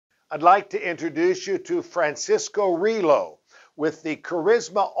I'd like to introduce you to Francisco Rilo with the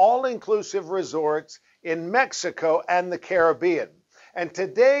Karisma All-Inclusive Resorts in Mexico and the Caribbean. And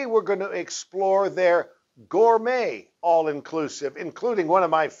today we're going to explore their gourmet all-inclusive, including one of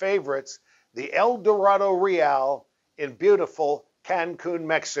my favorites, the El Dorado Real in beautiful Cancun,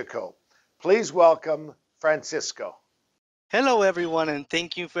 Mexico. Please welcome Francisco. Hello, everyone, and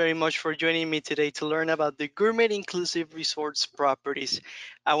thank you very much for joining me today to learn about the Gourmet Inclusive Resorts properties.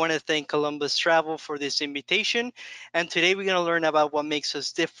 I want to thank Columbus Travel for this invitation, and today we're going to learn about what makes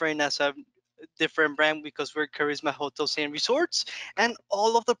us different as a different brand because we're Karisma Hotels and Resorts, and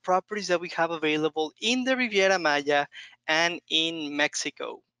all of the properties that we have available in the Riviera Maya and in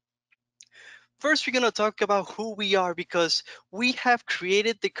Mexico. First, we're going to talk about who we are because we have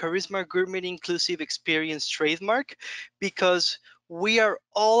created the Karisma Gourmet Inclusive Experience trademark because we are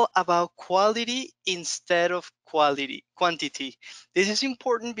all about quality instead of quantity. This is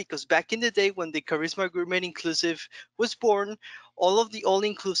important because back in the day when the Karisma Gourmet Inclusive was born, all of the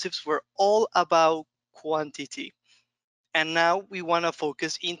all-inclusives were all about quantity. And now we want to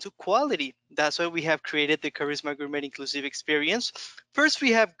focus into quality. That's why we have created the Charisma Gourmet Inclusive Experience. First,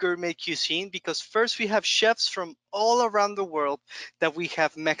 we have gourmet cuisine because first we have chefs from all around the world that we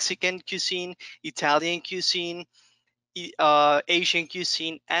have Mexican cuisine, Italian cuisine, Asian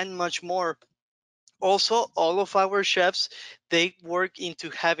cuisine, and much more. Also, all of our chefs, they work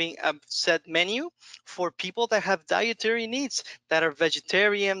into having a set menu for people that have dietary needs, that are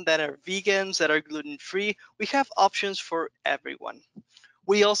vegetarian, that are vegans, that are gluten free. We have options for everyone.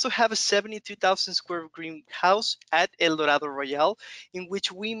 We also have a 72,000 square greenhouse at El Dorado Royal, in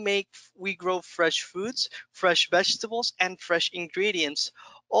which we grow fresh foods, fresh vegetables, and fresh ingredients.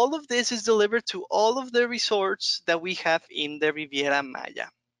 All of this is delivered to all of the resorts that we have in the Riviera Maya.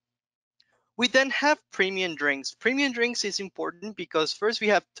 We then have premium drinks. Premium drinks is important because first we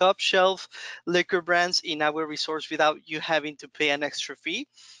have top shelf liquor brands in our resorts without you having to pay an extra fee.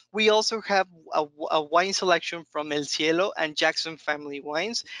 We also have a wine selection from El Cielo and Jackson Family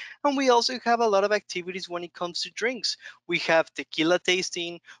Wines. And we also have a lot of activities when it comes to drinks. We have tequila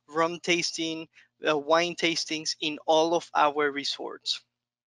tasting, rum tasting, wine tastings in all of our resorts.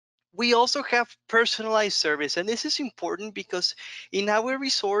 We also have personalized service, and this is important because in our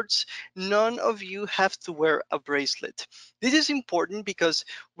resorts none of you have to wear a bracelet. This is important because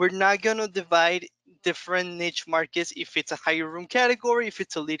we're not going to divide different niche markets. If it's a higher room category, if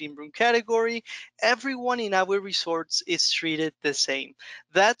it's a leading room category, everyone in our resorts is treated the same.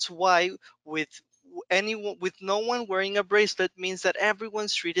 That's why with anyone, with no one wearing a bracelet, means that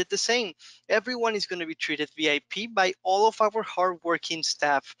everyone's treated the same. Everyone is going to be treated VIP by all of our hardworking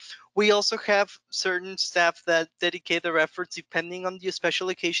staff. We also have certain staff that dedicate their efforts depending on the special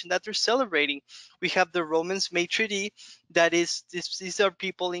occasion that they're celebrating. We have the Romance maitre d', these are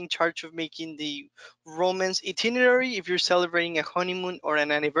people in charge of making the romance itinerary if you're celebrating a honeymoon or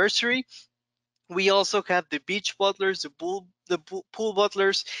an anniversary. We also have the beach butlers, pool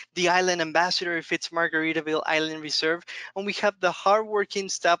butlers, the island ambassador if it's Margaritaville Island Reserve, and we have the hardworking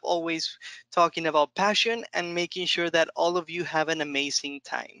staff always talking about passion and making sure that all of you have an amazing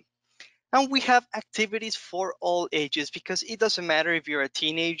time. And we have activities for all ages because it doesn't matter if you're a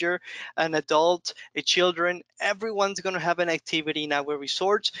teenager, an adult, a children, everyone's going to have an activity in our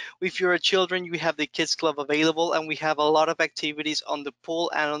resorts. If you're a children, we have the kids club available and we have a lot of activities on the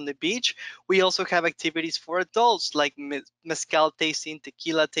pool and on the beach. We also have activities for adults like mezcal tasting,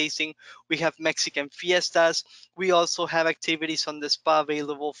 tequila tasting. We have Mexican fiestas. We also have activities on the spa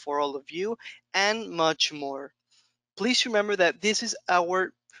available for all of you and much more. Please remember that this is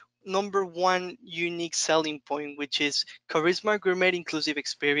our number one unique selling point, which is Charisma Gourmet Inclusive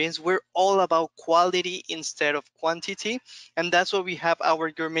Experience. We're all about quality instead of quantity. And that's why we have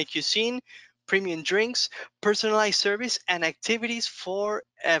our gourmet cuisine, premium drinks, personalized service, and activities for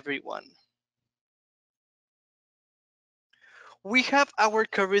everyone. We have our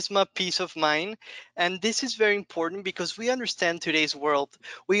charisma peace of mind, and this is very important because we understand today's world.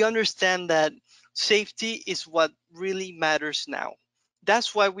 We understand that safety is what really matters now.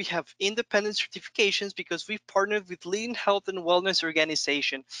 That's why we have independent certifications because we've partnered with leading health and wellness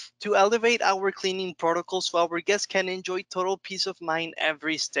organization to elevate our cleaning protocols so our guests can enjoy total peace of mind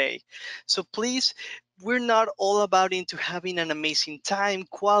every stay. So please, we're not all about into having an amazing time,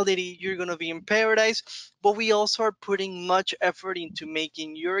 quality, you're going to be in paradise, but we also are putting much effort into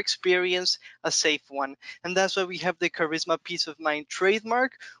making your experience a safe one. And that's why we have the Charisma Peace of Mind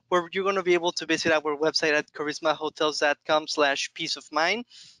trademark, where you're going to be able to visit our website at charismahotels.com/peace of mind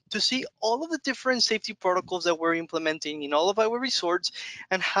to see all of the different safety protocols that we're implementing in all of our resorts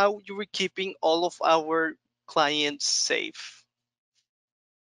and how you are keeping all of our clients safe.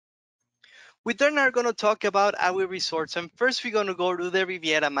 We then are going to talk about our resorts, and first we're going to go to the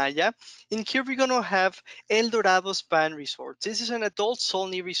Riviera Maya. In here we're going to have El Dorado Spa and Resort. This is an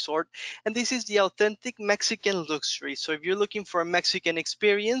adults-only resort, and this is the authentic Mexican luxury. So if you're looking for a Mexican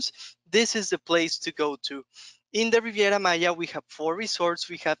experience, this is the place to go to. In the Riviera Maya, we have 4 resorts.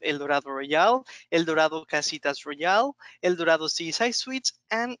 We have El Dorado Royal, El Dorado Casitas Royal, El Dorado Seaside Suites,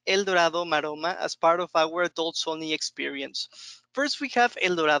 and El Dorado Maroma as part of our adults-only experience. First, we have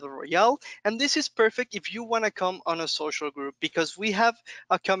El Dorado Royal, and this is perfect if you want to come on a social group because we have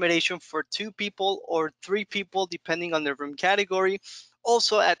accommodation for 2 people or 3 people depending on the room category.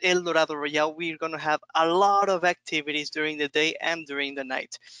 Also at El Dorado Royal, we're going to have a lot of activities during the day and during the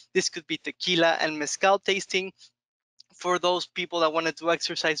night. This could be tequila and mezcal tasting. For those people that want to do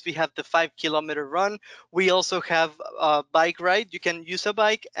exercise, we have the 5 kilometer run. We also have a bike ride. You can use a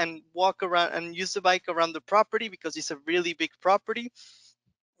bike and walk around and use the bike around the property because it's a really big property.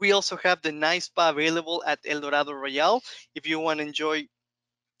 We also have the nice spa available at El Dorado Royal if you want to enjoy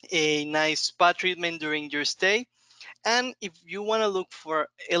a nice spa treatment during your stay. And if you want to look for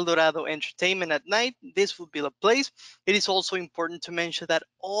El Dorado entertainment at night, this would be the place. It is also important to mention that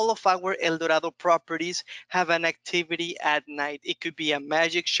all of our El Dorado properties have an activity at night. It could be a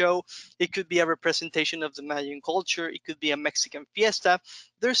magic show, it could be a representation of the Mayan culture, it could be a Mexican fiesta.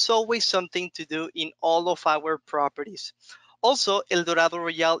 There's always something to do in all of our properties. Also, El Dorado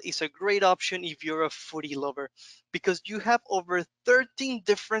Royal is a great option if you're a foodie lover because you have over 13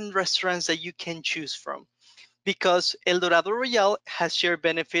 different restaurants that you can choose from because El Dorado Royal has shared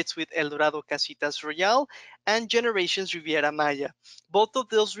benefits with El Dorado Casitas Royal and Generations Riviera Maya. Both of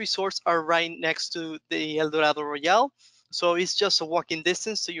those resorts are right next to the El Dorado Royal, so it's just a walking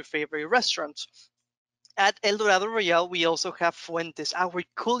distance to your favorite restaurants. At El Dorado Royal, we also have Fuentes, our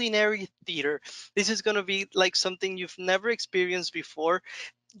culinary theater. This is going to be like something you've never experienced before.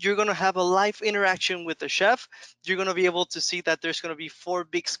 You're going to have a live interaction with the chef. You're going to be able to see that there's going to be 4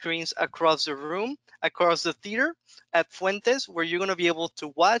 big screens across the room, across the theater at Fuentes, where you're going to be able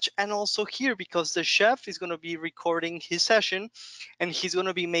to watch and also hear because the chef is going to be recording his session and he's going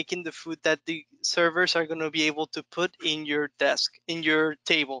to be making the food that the servers are going to be able to put in your desk, in your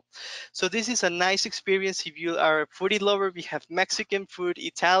table. So this is a nice experience if you are a foodie lover. We have Mexican food,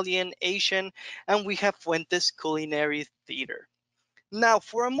 Italian, Asian, and we have Fuentes Culinary Theater. Now,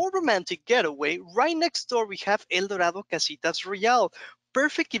 for a more romantic getaway, right next door we have El Dorado Casitas Royal.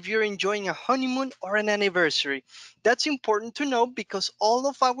 Perfect if you're enjoying a honeymoon or an anniversary. That's important to know because all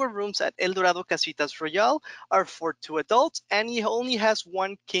of our rooms at El Dorado Casitas Royal are for 2 adults and it only has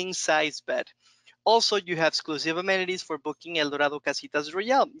one king size bed. Also, you have exclusive amenities for booking El Dorado Casitas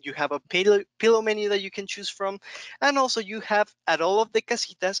Royal. You have a pillow menu that you can choose from. And also, you have at all of the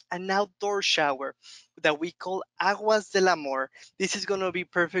casitas an outdoor shower that we call Aguas del Amor. This is going to be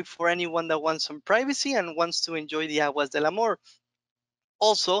perfect for anyone that wants some privacy and wants to enjoy the Aguas del Amor.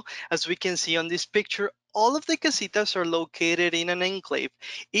 Also, as we can see on this picture, all of the casitas are located in an enclave.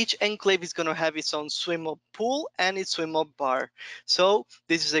 Each enclave is going to have its own swim-up pool and its swim-up bar. So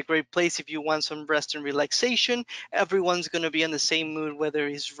this is a great place if you want some rest and relaxation. Everyone's going to be in the same mood, whether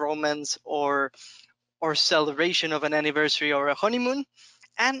it's romance or celebration of an anniversary or a honeymoon.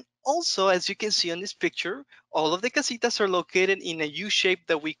 And also, as you can see on this picture, all of the casitas are located in a U shape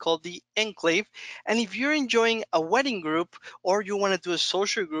that we call the enclave. And if you're enjoying a wedding group or you want to do a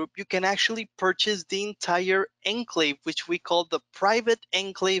social group, you can actually purchase the entire enclave, which we call the private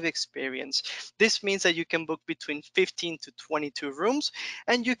enclave experience. This means that you can book between 15 to 22 rooms,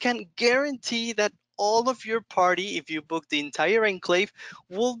 and you can guarantee that all of your party, if you book the entire enclave,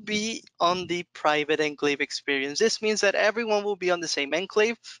 will be on the private enclave experience. This means that everyone will be on the same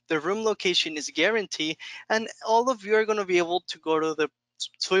enclave, the room location is guaranteed, and all of you are going to be able to go to the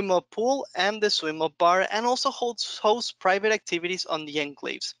swim up pool and the swim up bar and also host private activities on the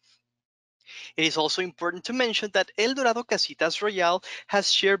enclaves. It is also important to mention that El Dorado Casitas Royal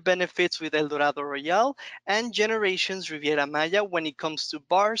has shared benefits with El Dorado Royal and Generations Riviera Maya when it comes to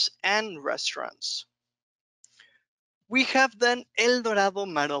bars and restaurants. We have then El Dorado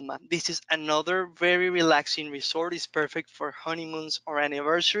Maroma. This is another very relaxing resort. It's perfect for honeymoons or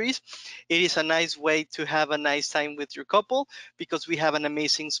anniversaries. It is a nice way to have a nice time with your couple because we have an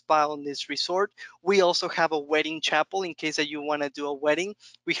amazing spa on this resort. We also have a wedding chapel in case that you want to do a wedding.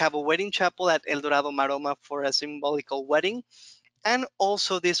 We have a wedding chapel at El Dorado Maroma for a symbolical wedding. And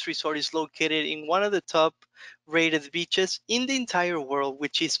also this resort is located in one of the top rated beaches in the entire world,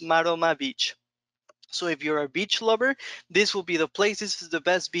 which is Maroma Beach. So if you're a beach lover, this will be the place. This is the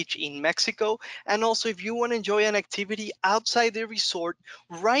best beach in Mexico. And also if you want to enjoy an activity outside the resort,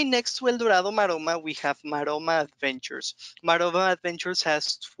 right next to El Dorado Maroma, we have Maroma Adventures. Maroma Adventures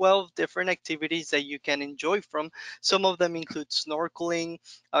has 12 different activities that you can enjoy from. Some of them include snorkeling,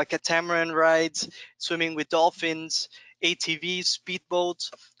 catamaran rides, swimming with dolphins, ATVs,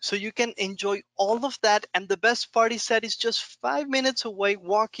 speedboats. So you can enjoy all of that. And the best part is that it's just 5 minutes away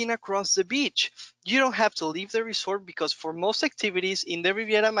walking across the beach. You don't have to leave the resort because for most activities in the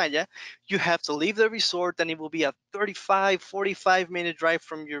Riviera Maya, you have to leave the resort and it will be a 45 minute drive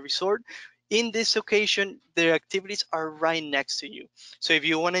from your resort. In this occasion, the activities are right next to you. So if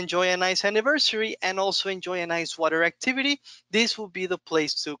you want to enjoy a nice anniversary and also enjoy a nice water activity, this will be the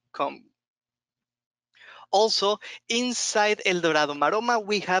place to come. Also, inside El Dorado Maroma,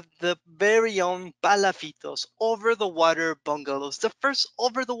 we have the very own Palafitos over the water bungalows. The first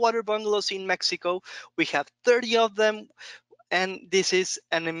over the water bungalows in Mexico. We have 30 of them, and this is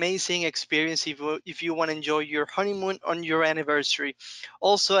an amazing experience if you want to enjoy your honeymoon on your anniversary.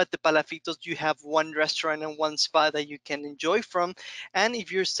 Also, at the Palafitos, you have one restaurant and one spa that you can enjoy from. And if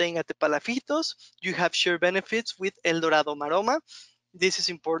you're staying at the Palafitos, you have share benefits with El Dorado Maroma. This is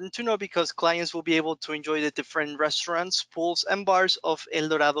important to know because clients will be able to enjoy the different restaurants, pools, and bars of El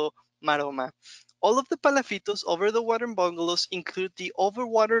Dorado Maroma. All of the palafitos over the water bungalows include the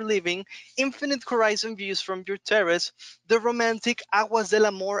overwater living, infinite horizon views from your terrace, the romantic Aguas del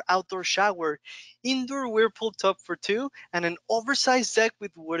Amor outdoor shower, indoor whirlpool tub for two, and an oversized deck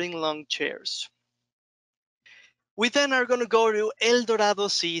with wooden long chairs. We then are going to go to El Dorado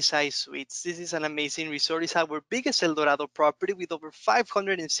Seaside Suites. This is an amazing resort. It's our biggest El Dorado property with over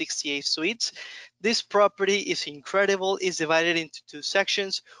 568 suites. This property is incredible. It's divided into two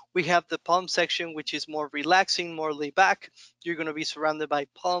sections. We have the palm section, which is more relaxing, more laid back. You're going to be surrounded by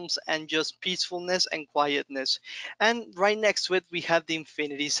palms and just peacefulness and quietness. And right next to it, we have the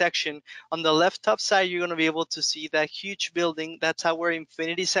infinity section. On the left top side, you're going to be able to see that huge building. That's our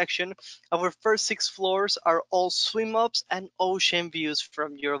infinity section. Our first 6 floors are all swim ups and ocean views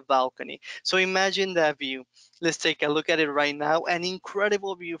from your balcony. So imagine that view. Let's take a look at it right now. An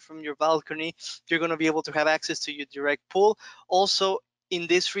incredible view from your balcony. You're going to be able to have access to your direct pool. Also, in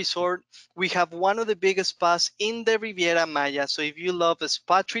this resort, we have one of the biggest spas in the Riviera Maya. So if you love a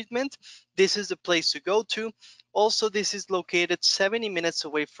spa treatment, this is the place to go to. Also, this is located 70 minutes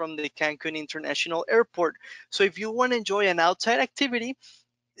away from the Cancun International Airport. So if you want to enjoy an outside activity,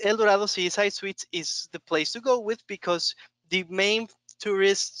 El Dorado Seaside Suites is the place to go with because the main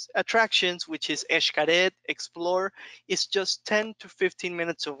tourist attractions, which is Xcaret, Explore, is just 10 to 15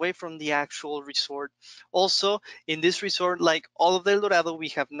 minutes away from the actual resort. Also, in this resort, like all of El Dorado, we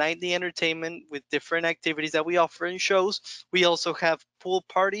have nightly entertainment with different activities that we offer and shows. We also have pool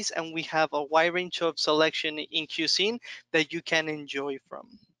parties and we have a wide range of selection in cuisine that you can enjoy from.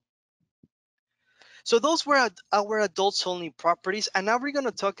 So those were our adults only properties, and now we're going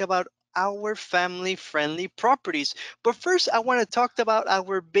to talk about our family friendly properties. But first, I want to talk about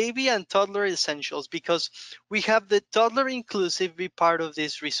our baby and toddler essentials because we have the toddler inclusive be part of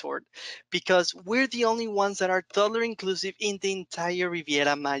this resort because we're the only ones that are toddler inclusive in the entire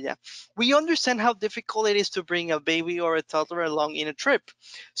Riviera Maya. We understand how difficult it is to bring a baby or a toddler along in a trip.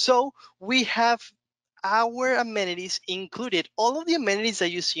 So we have our amenities included. All of the amenities that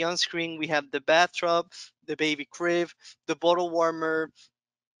you see on screen, we have the bathtub, the baby crib, the bottle warmer,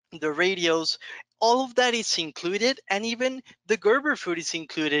 the radios, all of that is included, and even the Gerber food is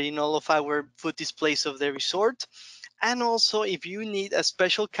included in all of our food displays of the resort. And also, if you need a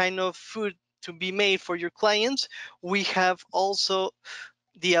special kind of food to be made for your clients, we have also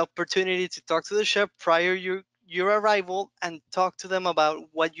the opportunity to talk to the chef prior your arrival and talk to them about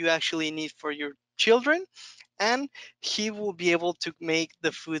what you actually need for your children, and he will be able to make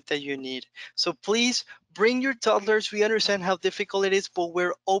the food that you need. So please bring your toddlers. We understand how difficult it is, but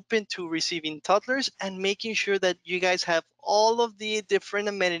we're open to receiving toddlers and making sure that you guys have all of the different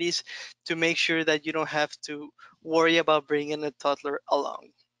amenities to make sure that you don't have to worry about bringing a toddler along.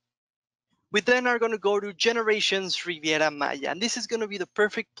 We then are going to go to Generations Riviera Maya. And this is going to be the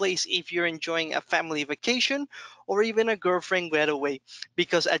perfect place if you're enjoying a family vacation or even a girlfriend getaway.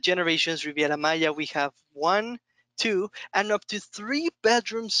 Because at Generations Riviera Maya, we have one, two, and up to 3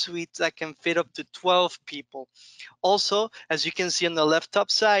 bedroom suites that can fit up to 12 people. Also, as you can see on the left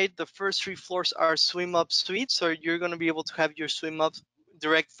top side, the first 3 floors are swim up suites, so you're going to be able to have your swim up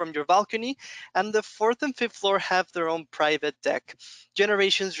direct from your balcony, and the fourth and fifth floor have their own private deck.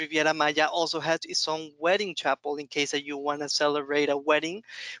 Generations Riviera Maya also has its own wedding chapel in case that you want to celebrate a wedding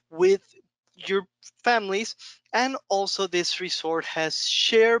with your families. And also this resort has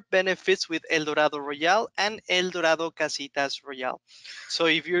shared benefits with El Dorado Royal and El Dorado Casitas Royal. So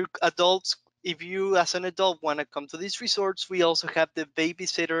if you as an adult want to come to these resorts, we also have the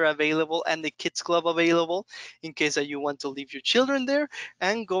babysitter available and the kids club available in case that you want to leave your children there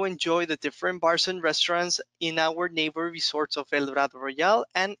and go enjoy the different bars and restaurants in our neighbor resorts of El Dorado Royal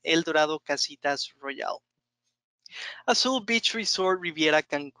and El Dorado Casitas Royal. Azul Beach Resort Riviera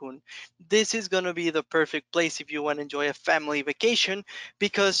Cancun. This is going to be the perfect place if you want to enjoy a family vacation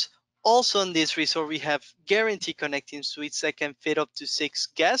because also in this resort we have guarantee connecting suites that can fit up to 6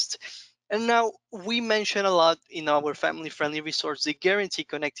 guests. And now we mention a lot in our family friendly resorts the guarantee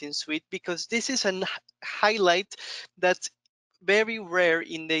connecting suite because this is a highlight that's very rare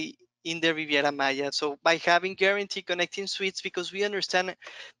in the Riviera Maya. So by having guarantee connecting suites, because we understand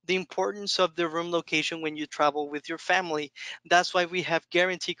the importance of the room location when you travel with your family, that's why we have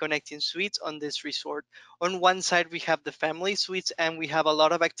guarantee connecting suites on this resort. On one side, we have the family suites, and we have a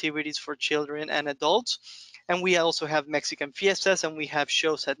lot of activities for children and adults. And we also have Mexican fiestas, and we have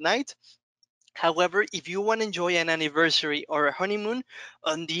shows at night. However, if you want to enjoy an anniversary or a honeymoon,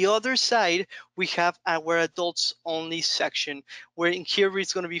 on the other side, we have our adults only section, where in here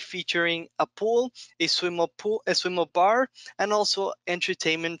it's going to be featuring a pool, a swim up bar, and also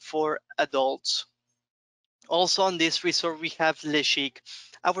entertainment for adults. Also on this resort, we have Le Chic,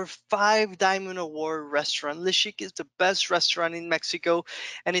 our 5 Diamond Award restaurant. Le Chic is the best restaurant in Mexico,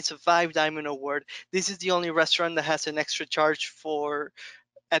 and it's a 5 Diamond Award. This is the only restaurant that has an extra charge for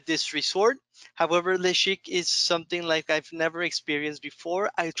at this resort. However, Le Chic is something like I've never experienced before.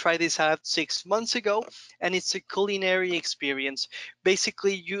 I tried this out 6 months ago, and it's a culinary experience.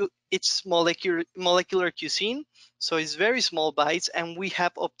 Basically, it's molecular cuisine, so it's very small bites, and we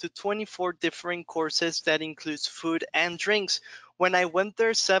have up to 24 different courses that includes food and drinks. When I went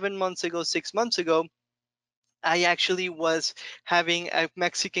there 7 months ago, 6 months ago, I actually was having a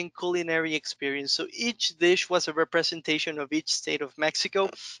Mexican culinary experience. So each dish was a representation of each state of Mexico.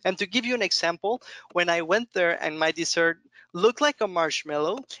 And to give you an example, when I went there and my dessert looked like a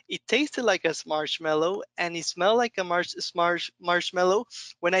marshmallow, it tasted like a marshmallow, and it smelled like a marshmallow.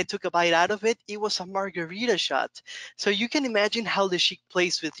 When I took a bite out of it, it was a margarita shot. So you can imagine how the chic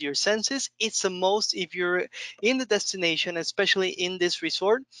plays with your senses. It's the most if you're in the destination, especially in this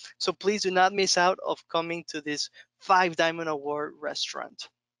resort, so please do not miss out of coming to this 5 Diamond Award restaurant.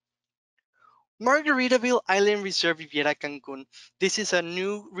 Margaritaville Island Resort Riviera Cancun. This is a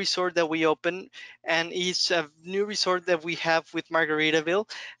new resort that we opened, and it's a new resort that we have with Margaritaville.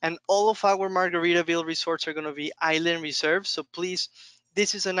 And all of our Margaritaville resorts are going to be island reserves. So please,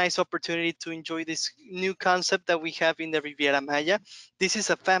 this is a nice opportunity to enjoy this new concept that we have in the Riviera Maya. This is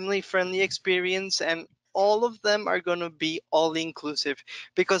a family friendly experience, and all of them are going to be all inclusive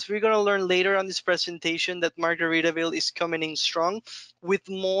because we're going to learn later on this presentation that Margaritaville is coming in strong with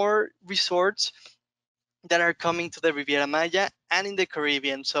more resorts that are coming to the Riviera Maya and in the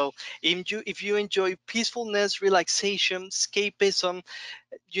Caribbean. So if you enjoy peacefulness, relaxation, escapism,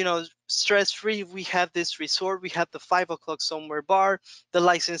 stress free, we have this resort. We have the 5 o'clock somewhere bar, the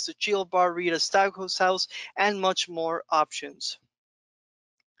license to chill bar, Rita's Tacos House, and much more options.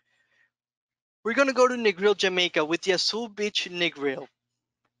 We're gonna go to Negril, Jamaica with the Azul Beach Negril.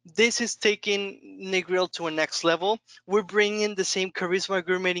 This is taking Negril to a next level. We're bringing the same Karisma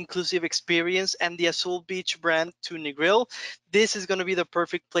Gourmet inclusive experience and the Azul Beach brand to Negril. This is going to be the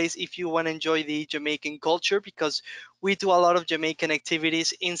perfect place if you want to enjoy the Jamaican culture because we do a lot of Jamaican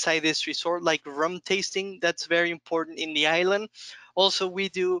activities inside this resort, like rum tasting. That's very important in the island. Also, we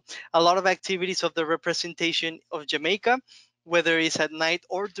do a lot of activities of the representation of Jamaica, whether it's at night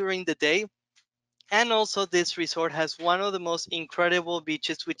or during the day. And also, this resort has one of the most incredible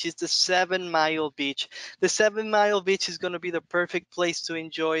beaches, which is the 7 Mile Beach. The 7 Mile Beach is going to be the perfect place to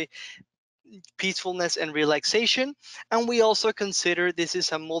enjoy peacefulness and relaxation. And we also consider this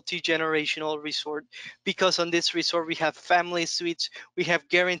is a multi-generational resort because on this resort we have family suites, we have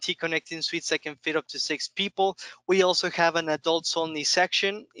guarantee connecting suites that can fit up to 6 people. We also have an adults only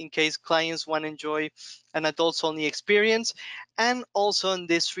section in case clients want to enjoy an adults only experience. And also in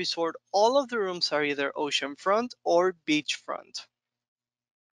this resort, all of the rooms are either oceanfront or beachfront.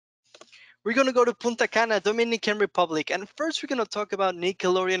 We're going to go to Punta Cana, Dominican Republic. And first, we're going to talk about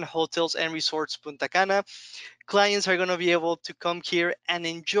Nickelodeon Hotels and Resorts Punta Cana. Clients are going to be able to come here and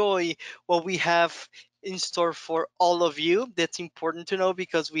enjoy what we have in store for all of you. That's important to know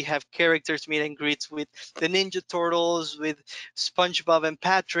because we have characters meet and greets with the Ninja Turtles, with SpongeBob and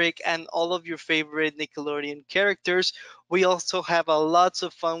Patrick, and all of your favorite Nickelodeon characters. We also have a lots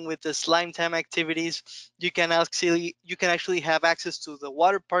of fun with the slime time activities. You can actually have access to the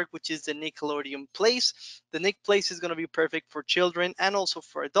water park, which is the Nickelodeon Place. The Nick Place is going to be perfect for children and also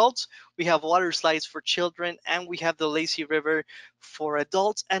for adults. We have water slides for children, and we have the lazy river for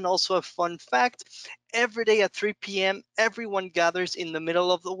adults. And also a fun fact, every day at 3 p.m., everyone gathers in the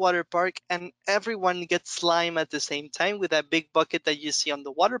middle of the water park and everyone gets slime at the same time with that big bucket that you see on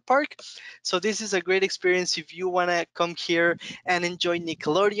the water park. So this is a great experience if you want to come here and enjoy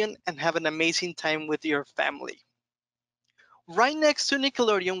Nickelodeon and have an amazing time with your family. Right next to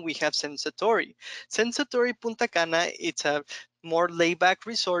Nickelodeon, we have Sensatori. Sensatori Punta Cana, it's a more laid-back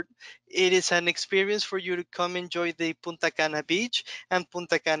resort. It is an experience for you to come enjoy the Punta Cana beach and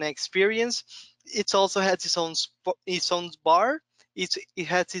Punta Cana experience. It also has its own bar. It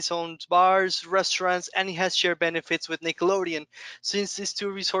has its own bars, restaurants, and it has shared benefits with Nickelodeon. Since these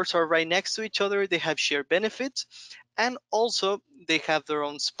two resorts are right next to each other, they have shared benefits, and also they have their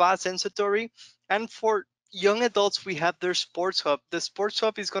own spa, Sensatori. And for young adults, we have their sports hub. The sports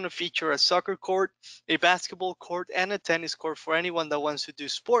hub is going to feature a soccer court, a basketball court, and a tennis court for anyone that wants to do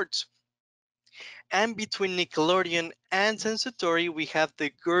sports. And between Nickelodeon and Sensotori, we have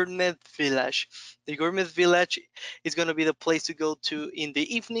the Gourmet Village. The Gourmet Village is going to be the place to go to in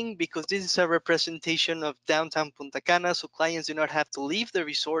the evening because this is a representation of downtown Punta Cana, so clients do not have to leave the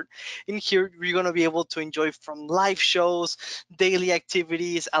resort. In here, you're going to be able to enjoy from live shows, daily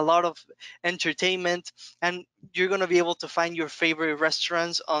activities, a lot of entertainment, and you're going to be able to find your favorite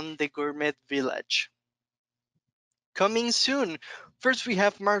restaurants on the Gourmet Village. Coming soon. First, we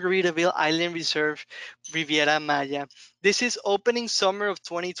have Margaritaville Island Reserve Riviera Maya. This is opening summer of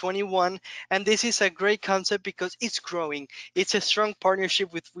 2021, and this is a great concept because it's growing. It's a strong partnership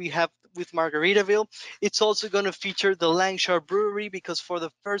we have with Margaritaville. It's also going to feature the Langshore Brewery because for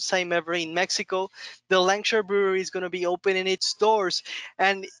the first time ever in Mexico, the Langshore Brewery is going to be opening its doors,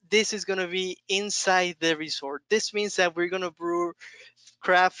 and this is going to be inside the resort. This means that we're going to brew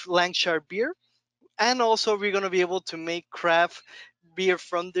craft Langshore beer, and also we're going to be able to make craft beer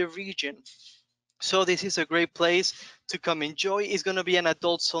from the region. So this is a great place to come enjoy. It's going to be an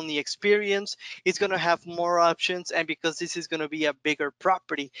adults only experience. It's going to have more options, and because this is going to be a bigger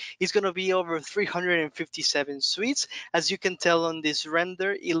property, it's going to be over 357 suites. As you can tell on this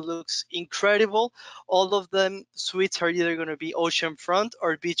render, it looks incredible. All of them suites are either going to be oceanfront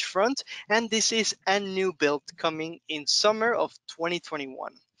or beachfront, and this is a new build coming in summer of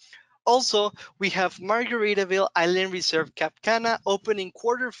 2021. Also, we have Margaritaville Island Reserve Cap Cana opening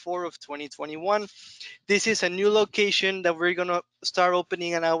Q4 of 2021. This is a new location that we're going to start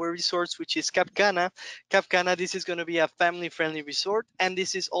opening in our resorts, which is Cap Cana. Cap Cana, this is going to be a family-friendly resort, and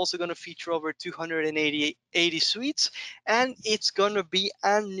this is also going to feature over 280 suites, and it's going to be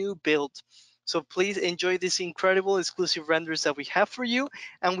a new build. So please enjoy these incredible exclusive renders that we have for you,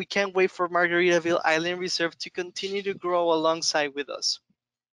 and we can't wait for Margaritaville Island Reserve to continue to grow alongside with us.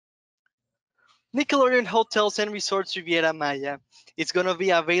 Nickelodeon Hotels and Resorts Riviera Maya. It's going to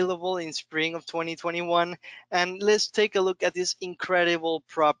be available in spring of 2021. And let's take a look at this incredible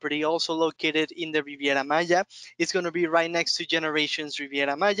property, also located in the Riviera Maya. It's going to be right next to Generations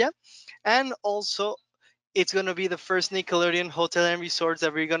Riviera Maya. And also, it's going to be the first Nickelodeon hotel and resorts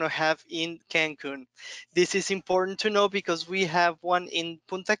that we're going to have in Cancun. This is important to know because we have one in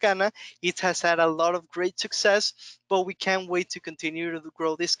Punta Cana. It has had a lot of great success, but we can't wait to continue to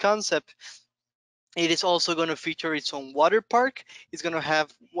grow this concept. It is also going to feature its own water park. It's going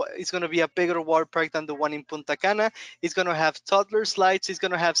to be a bigger water park than the one in Punta Cana. It's going to have toddler slides. It's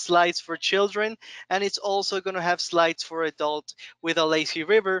going to have slides for children, and it's also going to have slides for adults with a lazy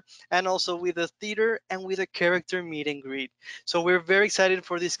river, and also with a theater and with a character meet and greet. So we're very excited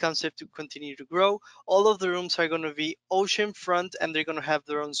for this concept to continue to grow. All of the rooms are going to be ocean front, and they're going to have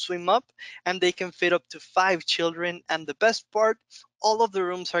their own swim up, and they can fit up to 5 children. And the best part, all of the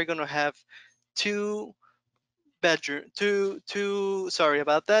rooms are going to have two bedroom two sorry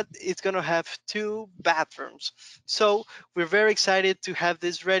about that, it's going to have 2 bathrooms. So we're very excited to have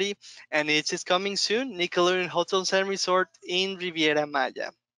this ready, and it's just coming soon. Nickelodeon Hotels and Resort in Riviera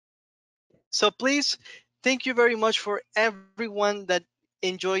Maya. So please, thank you very much for everyone that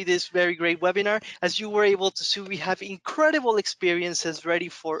enjoyed this very great webinar. As you were able to see, we have incredible experiences ready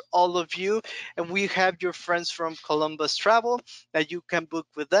for all of you, and we have your friends from Columbus Travel that you can book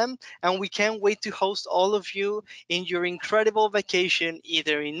with them, and we can't wait to host all of you in your incredible vacation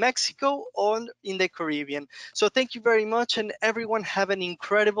either in Mexico or in the Caribbean. So thank you very much, and everyone have an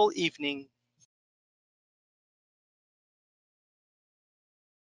incredible evening.